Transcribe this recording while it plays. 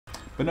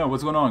But no,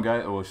 what's going on,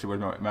 guys? Oh shit, where's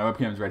my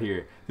webcam's right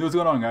here. Hey, what's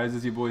going on, guys? This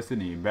is your boy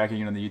Sydney, back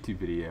again on the YouTube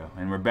video,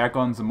 and we're back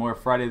on some more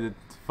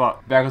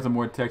back on some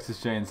more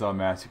Texas Chainsaw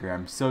Massacre.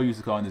 I'm so used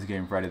to calling this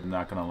game Friday, I'm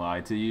not gonna lie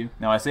to you.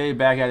 Now I say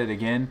back at it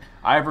again.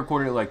 I've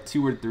recorded like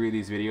 2 or 3 of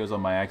these videos on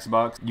my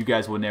Xbox. You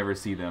guys will never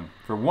see them.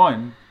 For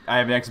one, I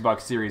have an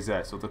Xbox Series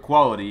S, so the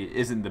quality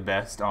isn't the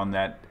best on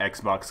that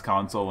Xbox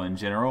console in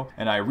general.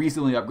 And I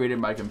recently upgraded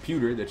my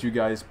computer that you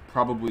guys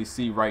probably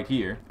see right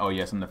here. Oh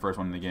yes, I'm the first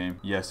one in the game.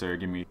 Yes sir,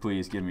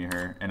 please give me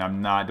her. And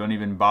I'm not, don't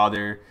even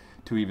bother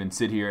to even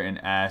sit here and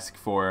ask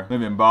for,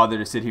 don't even bother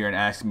to sit here and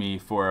ask me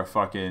for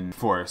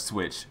a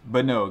Switch.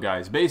 But no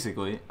guys,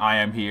 basically, I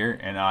am here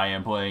and I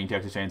am playing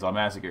Texas Chainsaw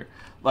Massacre.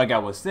 Like I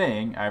was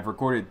saying, I've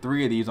recorded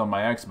 3 of these on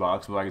my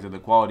Xbox, but like I said, the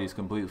quality is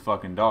complete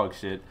fucking dog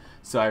shit.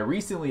 So I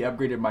recently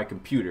upgraded my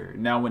computer.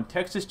 Now when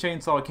Texas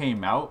Chainsaw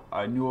came out,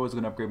 I knew I was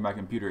going to upgrade my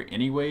computer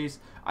anyways.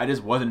 I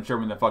just wasn't sure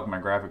when the fuck my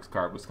graphics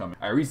card was coming.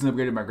 I recently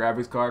upgraded my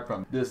graphics card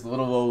from this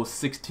little old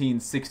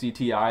 1660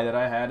 Ti that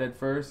I had at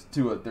first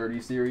to a 30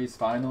 series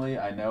finally.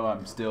 I know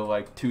I'm still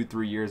like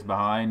 2-3 years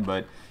behind,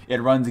 but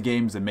it runs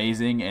games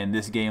amazing and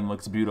this game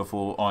looks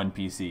beautiful on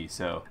PC.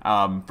 So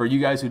for you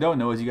guys who don't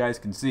know, as you guys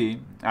can see,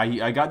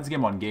 I got this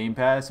game on Game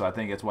Pass, so I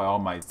think that's why all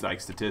my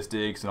like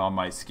statistics and all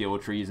my skill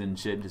trees and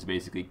shit just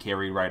basically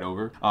carry right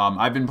over.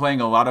 I've been playing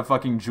a lot of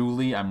fucking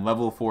Julie. I'm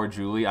level 4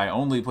 Julie. I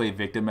only play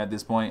Victim at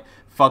this point.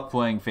 Fuck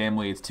playing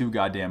Family, it's too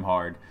goddamn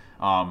hard.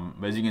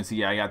 As you can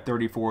see, I got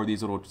 34 of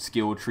these little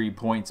skill tree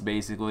points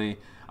basically.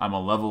 I'm a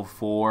level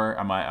 4.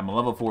 I'm a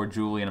level 4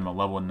 Julie, and I'm a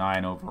level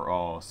 9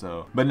 overall.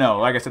 So, but no,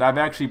 like I said, I've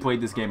actually played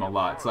this game a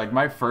lot. So like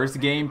my first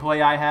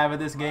gameplay I have of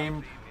this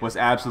game was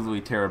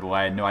absolutely terrible.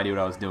 I had no idea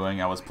what I was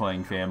doing. I was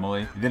playing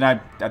Family. Then I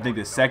think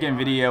the second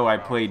video I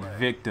played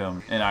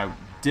Victim, and I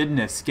didn't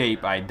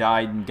escape. I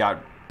died and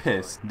got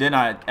pissed. Then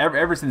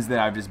ever since then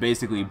I've just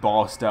basically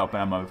bossed up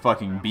and I'm a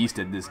fucking beast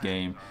at this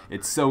game.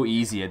 It's so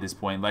easy at this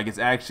point. Like it's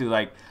actually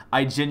like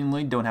I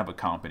genuinely don't have a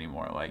comp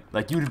anymore.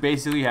 Like you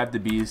basically have to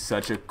be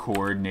such a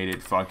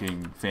coordinated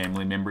fucking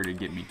family member to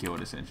get me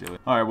killed essentially.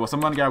 Alright, well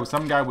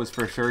some guy was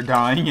for sure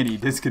dying and he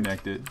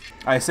disconnected.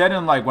 I said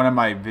in like one of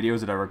my videos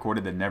that I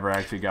recorded that never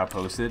actually got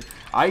posted,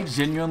 I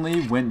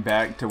genuinely went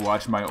back to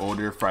watch my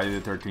older Friday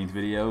the 13th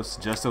videos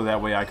just so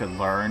that way I could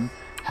learn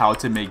how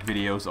to make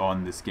videos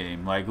on this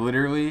game, like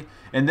literally.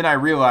 And then I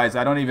realized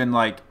I don't even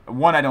like,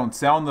 one, I don't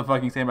sound the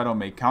fucking same, I don't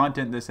make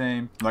content the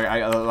same. Like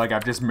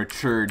I've just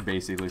matured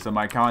basically, so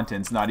my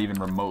content's not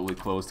even remotely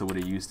close to what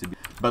it used to be.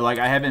 But like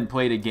I haven't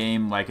played a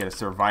game like a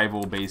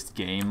survival based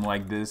game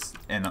like this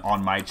and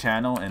on my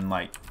channel in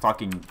like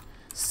fucking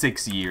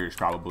 6 years,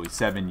 probably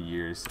 7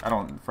 years.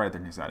 Friday the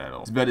 13th is not at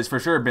all, but it's for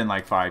sure been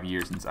like 5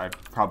 years since I've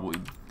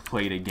probably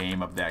played a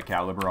game of that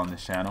caliber on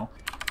this channel.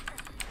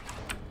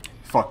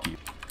 Fuck you.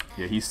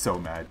 Yeah, he's so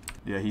mad.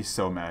 Yeah, he's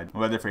so mad.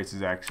 Leatherface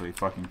is actually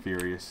fucking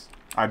furious.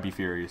 I'd be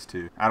furious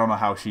too. I don't know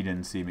how she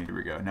didn't see me. Here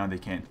we go. Now they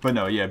can't. But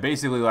no, yeah,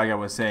 basically like I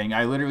was saying,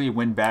 I literally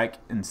went back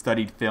and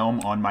studied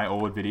film on my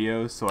old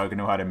videos so I could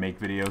know how to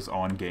make videos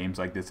on games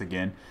like this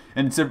again.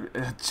 And it's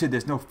shit,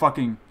 there's no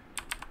fucking...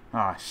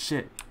 Ah,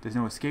 shit. There's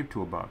no escape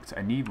toolbox.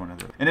 I need one of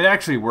those. And it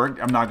actually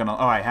worked. I'm not gonna...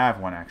 Oh, I have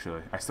one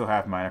actually. I still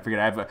have mine. I forget.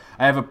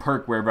 I have a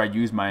perk wherever I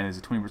use mine. There's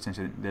a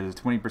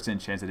 20%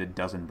 chance that it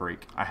doesn't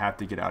break. I have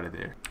to get out of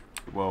there.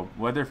 Well,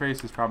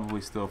 Leatherface is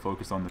probably still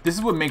focused on this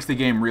is what makes the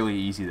game really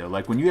easy though.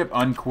 Like when you have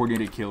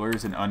uncoordinated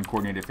killers and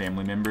uncoordinated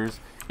family members,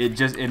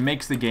 it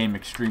makes the game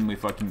extremely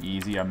fucking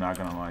easy. I'm not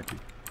gonna lie to you.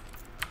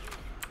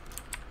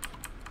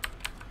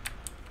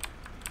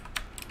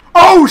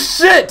 Oh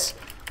shit!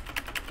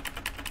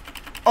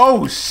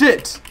 Oh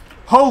shit!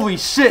 Holy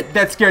shit!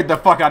 That scared the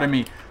fuck out of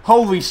me.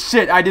 Holy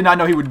shit! I did not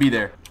know he would be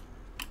there.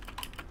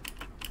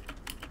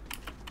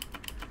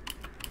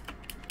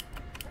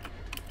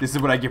 This is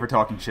what I get for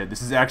talking shit.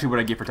 This is actually what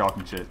I get for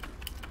talking shit.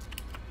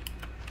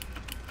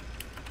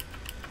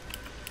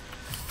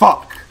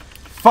 Fuck.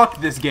 Fuck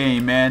this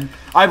game, man.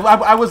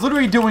 I was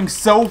literally doing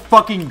so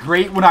fucking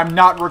great when I'm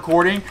not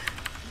recording.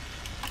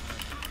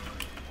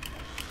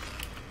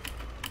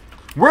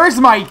 Where's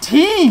my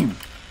team?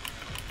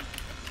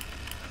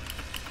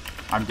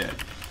 I'm dead.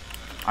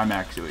 I'm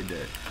actually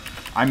dead.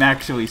 I'm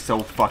actually so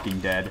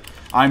fucking dead.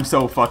 I'm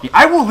so fucking...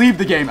 I will leave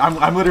the game.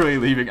 I'm literally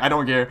leaving. I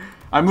don't care.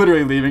 I'm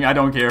literally leaving. I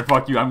don't care.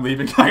 Fuck you. I'm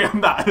leaving.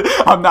 I'm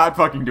not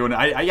fucking doing it.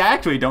 I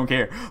actually don't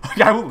care.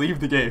 Like, I will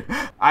leave the game.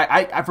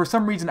 I for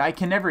some reason I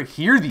can never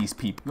hear these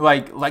people.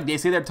 Like they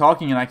say they're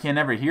talking and I can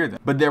never hear them.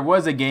 But there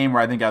was a game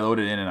where I think I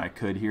loaded in and I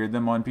could hear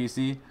them on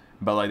PC.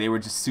 But like they were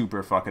just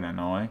super fucking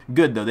annoying.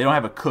 Good though, they don't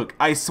have a cook.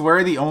 I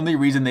swear the only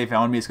reason they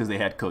found me is because they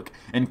had cook.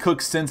 And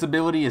cook's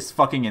sensibility is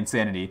fucking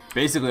insanity.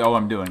 Basically all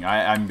I'm doing,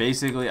 I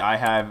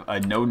have a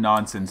no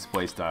nonsense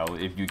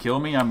playstyle. If you kill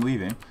me, I'm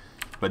leaving.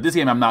 But this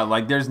game I'm not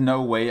like, there's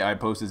no way I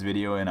post this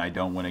video and I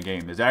don't win a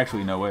game. There's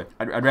actually no way.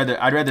 I'd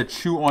rather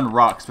chew on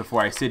rocks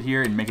before I sit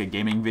here and make a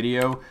gaming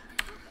video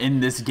in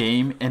this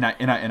game and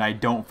I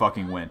don't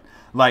fucking win.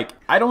 Like,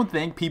 I don't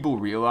think people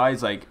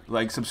realize,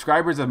 like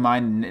subscribers of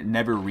mine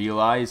never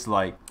realize,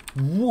 like,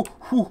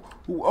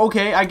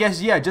 Okay, I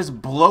guess, yeah,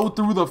 just blow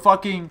through the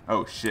fucking...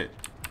 Oh, shit.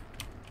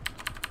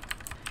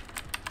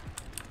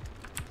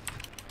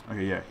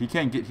 Okay, yeah,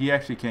 he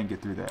actually can't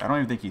get through that. I don't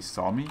even think he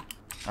saw me.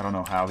 I don't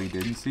know how he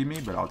didn't see me,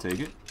 but I'll take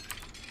it.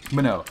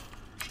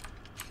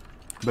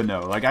 But no,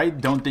 like, I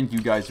don't think you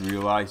guys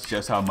realize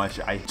just how much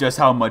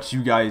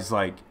you guys,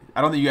 like,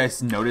 I don't think you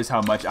guys notice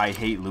how much I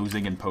hate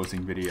losing and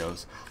posting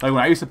videos. Like,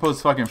 when I used to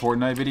post fucking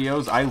Fortnite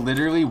videos, I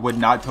literally would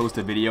not post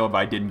a video if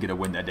I didn't get a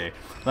win that day.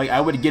 Like,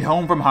 I would get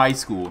home from high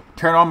school,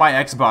 turn on my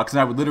Xbox, and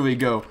I would literally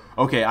go,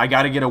 okay, I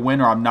gotta get a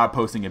win or I'm not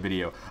posting a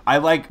video. I,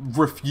 like,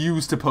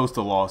 refuse to post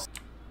a loss.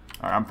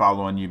 Alright, I'm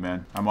following you,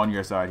 man. I'm on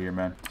your side here,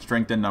 man.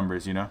 Strength in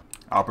numbers, you know?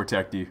 I'll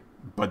protect you.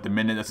 But the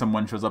minute that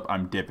someone shows up,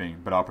 I'm dipping.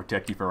 But I'll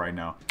protect you for right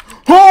now.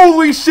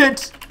 Holy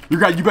shit! You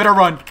better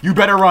run. You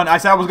better run. I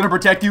said I was gonna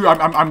protect you.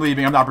 I'm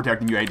leaving. I'm not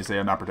protecting you. I hate to say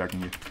I'm not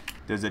protecting you.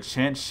 There's a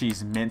chance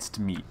she's minced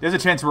meat. There's a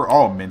chance we're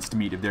all minced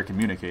meat if they're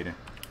communicating.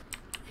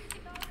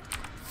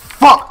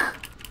 Fuck!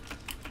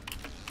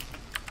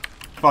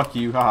 Fuck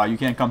you. Haha, you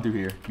can't come through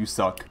here. You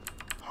suck.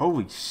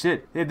 Holy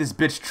shit. They had this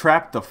bitch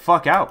trapped the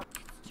fuck out.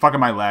 Fuck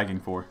am I lagging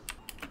for?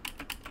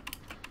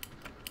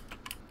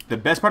 The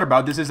best part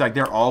about this is, like,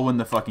 they're all in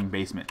the fucking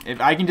basement. If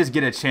I can just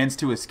get a chance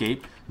to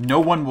escape, no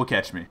one will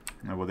catch me.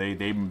 No, well, they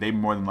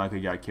more than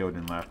likely got killed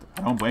and left.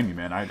 I don't blame you,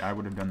 man. I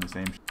would have done the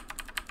same.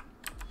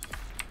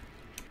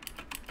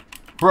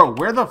 Bro,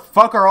 where the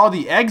fuck are all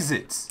the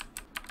exits?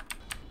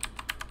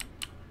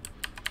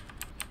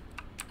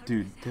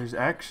 Dude, there's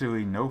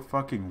actually no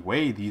fucking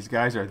way these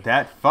guys are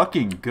that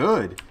fucking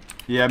good.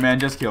 Yeah, man,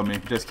 just kill me.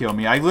 Just kill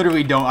me. I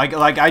literally don't...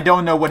 I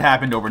don't know what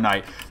happened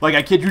overnight. Like,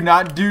 I kid you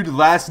not, dude.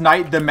 Last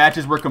night, the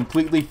matches were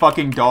completely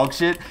fucking dog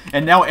shit.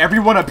 And now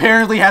everyone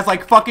apparently has,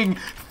 like, fucking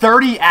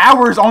 30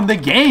 hours on the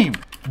game.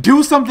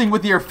 Do something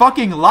with your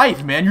fucking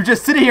life, man. You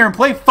just sit here and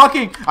play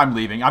fucking... I'm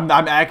leaving. I'm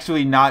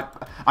actually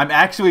not... I'm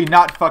actually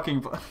not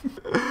fucking...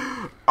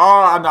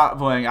 Oh, I'm not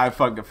playing.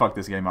 Fuck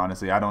this game,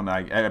 honestly. I don't...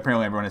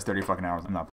 apparently, everyone has 30 fucking hours. I'm not...